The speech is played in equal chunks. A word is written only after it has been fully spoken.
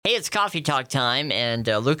it's coffee talk time, and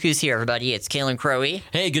look who's here, everybody. It's Kalen Crowe.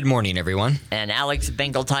 Hey, good morning, everyone. And Alex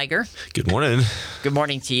Bengal Tiger. Good morning. Good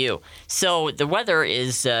morning to you. So the weather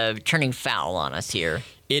is turning foul on us here.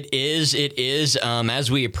 It is.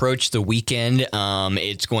 As we approach the weekend,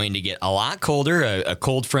 it's going to get a lot colder. A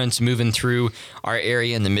cold front's moving through our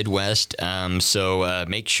area in the Midwest. So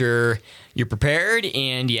make sure you're prepared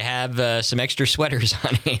and you have some extra sweaters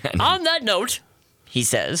on hand. On that note, he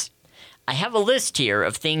says, I have a list here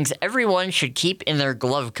of things everyone should keep in their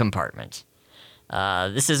glove compartment.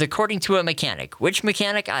 This is according to a mechanic. Which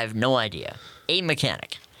mechanic? I have no idea. A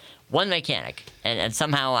mechanic. One mechanic. And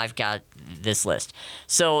somehow I've got this list.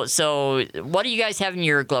 So what do you guys have in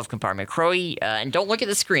your glove compartment? Crowe, and don't look at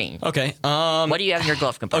the screen. Okay. What do you have in your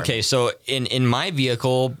glove compartment? Okay, so in my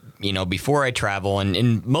vehicle, before I travel,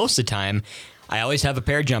 and most of the time, I always have a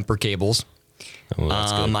pair of jumper cables. Oh,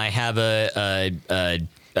 that's good. I have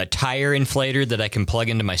a tire inflator that I can plug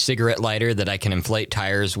into my cigarette lighter that I can inflate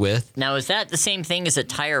tires with. Now, is that the same thing as a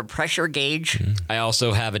tire pressure gauge? I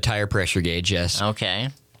also have a tire pressure gauge, yes. Okay.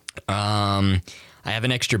 I have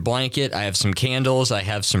an extra blanket. I have some candles. I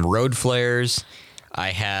have some road flares.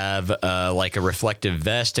 I have like a reflective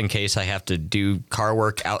vest in case I have to do car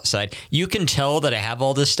work outside. You can tell that I have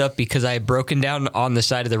all this stuff because I've broken down on the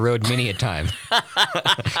side of the road many a time.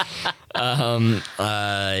 I'm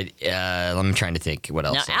trying to think what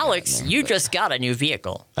else. Now, Alex, you just got a new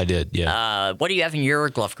vehicle. I did, yeah. What do you have in your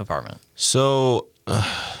glove compartment? So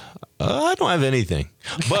I don't have anything,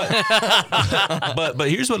 but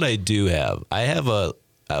here's what I do have. I have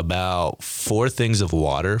about 4 gallons of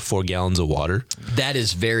water. That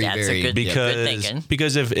is very good thinking.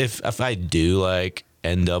 Because if I do like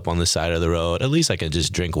end up on the side of the road, at least I can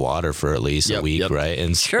just drink water for at least a week, right?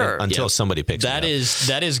 And sure, until somebody picks that me up.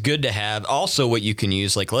 That is good to have. Also, what you can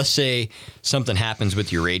use, like let's say something happens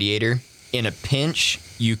with your radiator. In a pinch,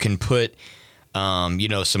 you can put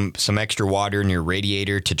some extra water in your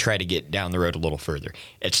radiator to try to get down the road a little further.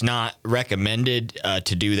 It's not recommended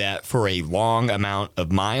to do that for a long amount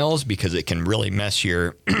of miles because it can really mess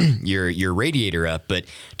your your radiator up. But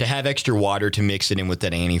to have extra water to mix it in with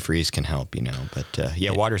that antifreeze can help,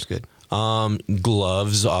 But water's good.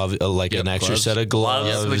 Gloves, like an extra set of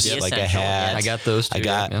gloves, would be like a essential, hat. yes. I got those too.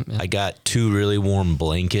 I got 2 really warm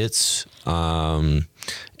blankets,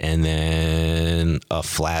 and then a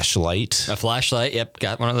flashlight. A flashlight, yep,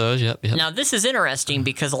 got one of those, yep. Now, this is interesting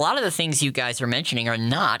because a lot of the things you guys are mentioning are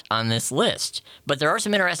not on this list. But there are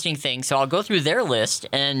some interesting things, so I'll go through their list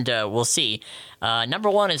and we'll see. Number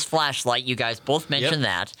 1 is flashlight. You guys both mentioned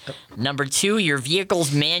that. Number 2, your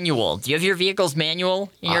vehicle's manual. Do you have your vehicle's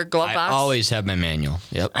manual in your glove box? I always have my manual,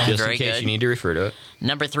 yep, just Very in case good. you need to refer to it.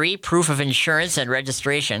 Number 3, proof of insurance and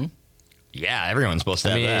registration. Yeah, everyone's supposed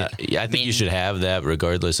to have that. Yeah, I think you should have that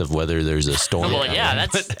regardless of whether there's a storm. Well, yeah,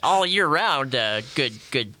 that's all year round.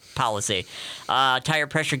 Good policy. Tire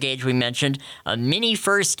pressure gauge we mentioned. A mini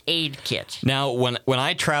first aid kit. Now, when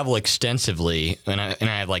I travel extensively and I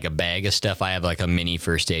have like a bag of stuff, I have like a mini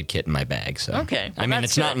first aid kit in my bag. So Okay, well, I mean,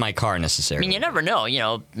 that's it's not good. in my car I necessarily. mean, you never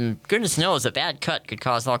know. Goodness knows a bad cut could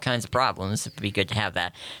cause all kinds of problems. It'd be good to have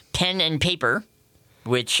that. Pen and paper,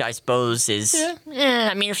 which I suppose is...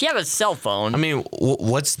 I mean, if you have a cell phone... I mean,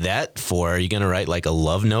 what's that for? Are you going to write like a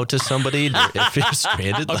love note to somebody if you're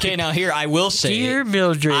stranded? Okay, now here I will say, Dear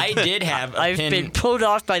Mildred, I did have a I've pen. been pulled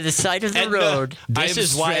off by the side of the road. This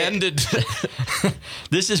is why.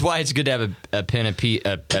 This is why it's good to have a pen and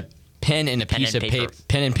a piece of paper.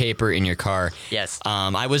 pen and paper in your car. Yes.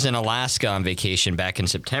 I was in Alaska on vacation back in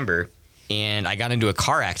September, and I got into a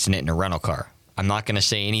car accident in a rental car. I'm not going to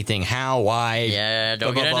say anything how, why. Yeah,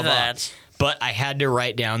 don't blah, get blah, into blah, that. blah. But I had to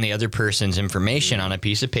write down the other person's information on a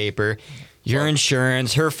piece of paper, your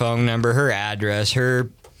insurance, her phone number, her address, her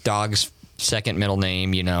dog's second middle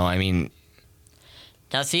name, I mean...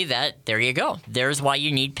 Now, see that? There you go. There's why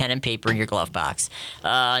you need pen and paper in your glove box.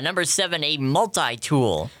 Number 7, a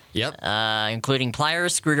multi-tool. Yep. Including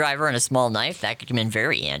pliers, screwdriver, and a small knife. That could come in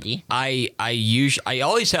very handy. I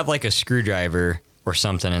always have like a screwdriver or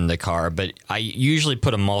something in the car, but I usually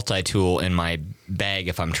put a multi-tool in my bag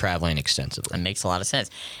if I'm traveling extensively. That makes a lot of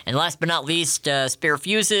sense. And last but not least, spare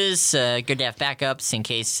fuses. Good to have backups in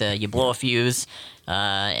case you blow a fuse.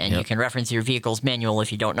 And you can reference your vehicle's manual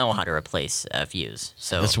if you don't know how to replace a fuse.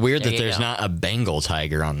 So it's weird that there's go. not a Bengal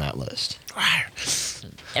tiger on that list.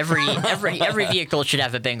 Every vehicle should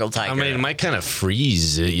have a Bengal tiger. I mean, it might kind of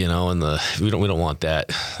freeze, and we don't want that.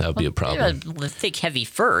 That would be a problem. They have a thick, heavy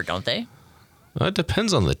fur, don't they? Well, it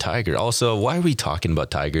depends on the tiger. Also, why are we talking about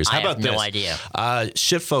tigers? How I about have no this? idea.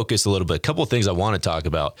 Shift focus a little bit. A couple of things I want to talk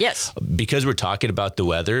about. Yes. Because we're talking about the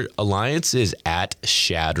weather, Alliance is at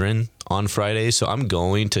Shadron on Friday, so I'm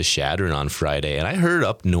going to Chadron on Friday. And I heard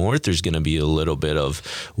up north there's going to be a little bit of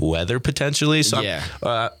weather potentially. So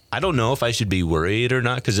I don't know if I should be worried or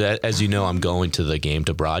not, because as you know, I'm going to the game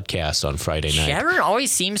to broadcast on Friday night. Chadron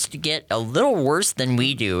always seems to get a little worse than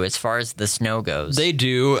we do as far as the snow goes. They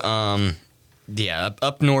do.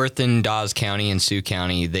 Up north in Dawes County and Sioux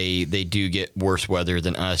County, they do get worse weather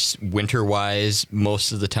than us winter-wise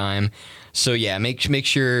most of the time. So yeah, make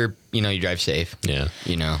sure you drive safe. Yeah,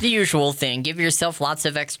 the usual thing. Give yourself lots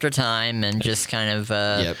of extra time and just kind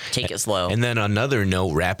of take it slow. And then another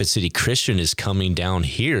note: Rapid City Christian is coming down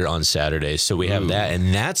here on Saturday, so we have that,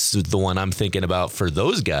 and that's the one I'm thinking about for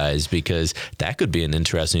those guys, because that could be an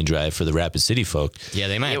interesting drive for the Rapid City folk. Yeah,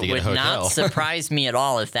 they might have to get a hotel. It would not surprise me at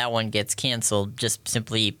all if that one gets canceled. Just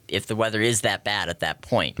simply if the weather is that bad at that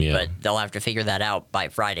point. Yeah. But they'll have to figure that out by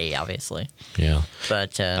Friday, obviously. Yeah.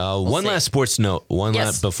 But one last sports note.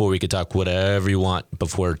 Last before we could talk whatever you want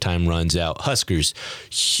before time runs out. Huskers,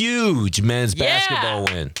 huge men's basketball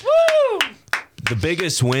win. Woo! The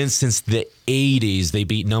biggest win since the 80s. They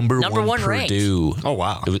beat number one Purdue. Ranked. Oh,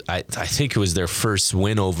 wow. I think it was their first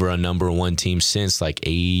win over a number one team since I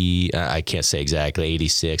can't say exactly,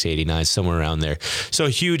 86, 89, somewhere around there. So a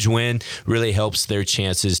huge win. Really helps their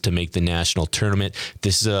chances to make the national tournament.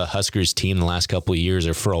 This is a Huskers team in the last couple of years,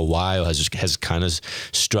 or for a while, has kind of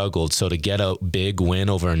struggled. So to get a big win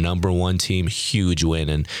over a number one team, huge win.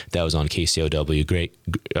 And that was on KCOW.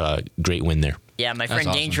 Great win there. Yeah, my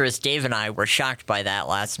friend Dangerous Dave and I were shocked by that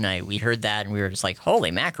last night. We heard that and we were just like, holy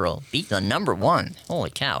mackerel, beat the number one. Holy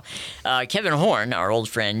cow. Kevin Horn, our old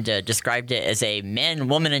friend, described it as a man,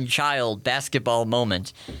 woman, and child basketball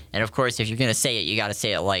moment. And of course, if you're going to say it, you got to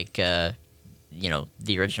say it like, the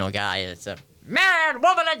original guy. It's a man,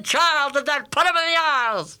 woman, and child, and then put him in the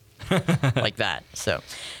aisles. Like that. So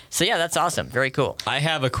yeah, that's awesome. Very cool. I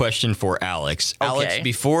have a question for Alex. Okay. Alex,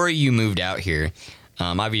 before you moved out here,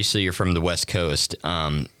 obviously you're from the West Coast.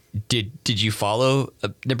 Did you follow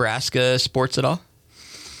Nebraska sports at all?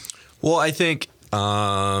 Well, I think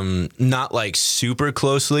not like super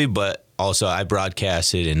closely, but also I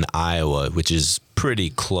broadcasted in Iowa, which is pretty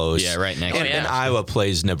close. Yeah, right next. And Iowa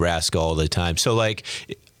plays Nebraska all the time. So like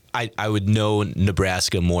I would know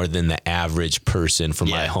Nebraska more than the average person from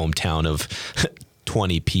my hometown of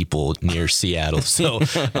 20 people near Seattle. So,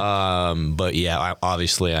 but yeah,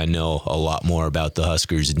 obviously I know a lot more about the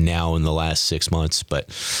Huskers now in the last 6 months. But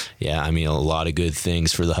yeah, I mean, a lot of good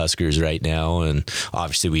things for the Huskers right now. And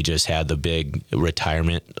obviously we just had the big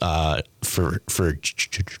retirement for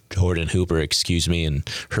Jordan Hooper, and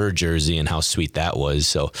her jersey, and how sweet that was.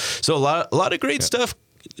 So a lot of great stuff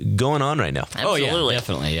going on right now. Absolutely. Oh, yeah,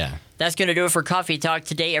 definitely, yeah. That's going to do it for Coffee Talk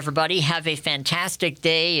today, everybody. Have a fantastic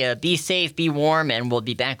day. Be safe, be warm, and we'll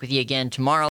be back with you again tomorrow.